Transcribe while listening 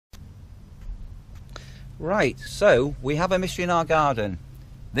Right, so we have a mystery in our garden.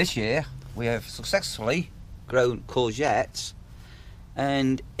 This year we have successfully grown courgettes,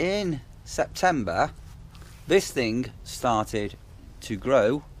 and in September this thing started to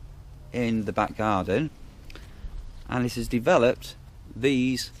grow in the back garden, and it has developed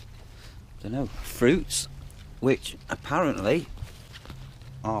these, I don't know, fruits which apparently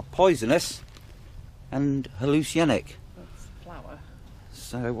are poisonous and hallucinogenic. That's flower.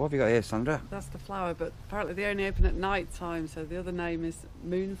 So what have you got here, Sandra? That's the flower, but apparently they only open at night time, so the other name is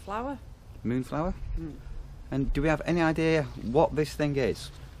moonflower. Moonflower? Mm. And do we have any idea what this thing is?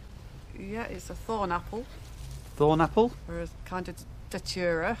 Yeah, it's a thorn apple, Thorn apple? or a kind of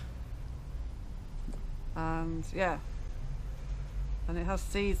datura. And yeah, and it has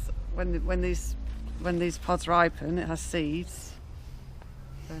seeds. When these pods ripen, it has seeds.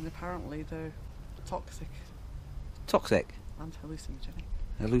 And apparently they're toxic Toxic? and hallucinogenic.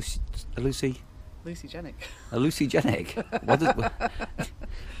 Hallucinogenic? Hallucinogenic. What does,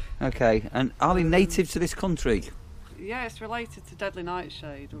 okay, and are they native to this country? Yeah, it's related to deadly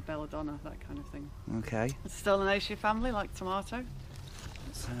nightshade or belladonna, that kind of thing. Okay. It's a Solanaceae family, like tomato.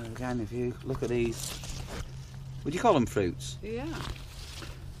 So again, if you look at these, would you call them fruits? Yeah.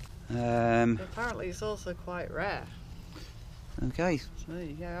 Um, Apparently it's also quite rare. okay, So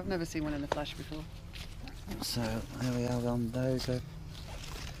yeah, I've never seen one in the flesh before. so there we are on those.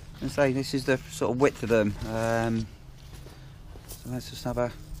 And say this is the sort of width of them. So let's just have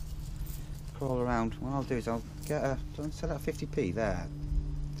a crawl around. What I'll do is I'll get a, set out 50p there.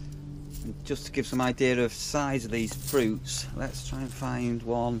 And just to give some idea of size of these fruits, let's try and find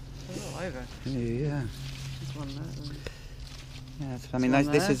one. They're all over. Yeah. There's one there. Yeah, I mean one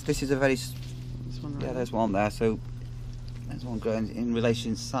this is a very There's one there. yeah. There's one there. So there's one growing in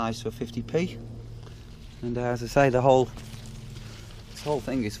relation size to a 50p. And as I say, this whole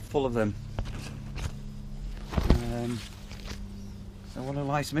thing is full of them. So one of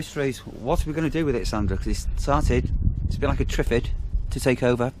life's mysteries. What are we going to do with it, Sandra? Because it's been like a triffid to take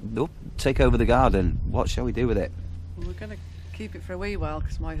over the garden. What shall we do with it? Well, we're going to keep it for a wee while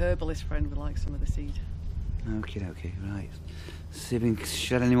because my herbalist friend would like some of the seed. Okay, right. See if we can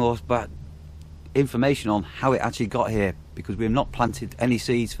shed any more information on how it actually got here, because we have not planted any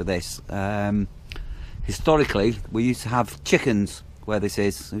seeds for this. Historically, we used to have chickens where this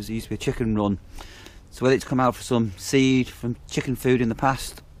is. There used to be a chicken run. So whether it's come out for some seed from chicken food in the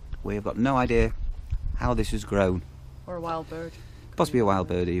past, we have got no idea how this has grown. Or a wild bird. Possibly a wild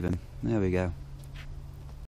bird even. There we go.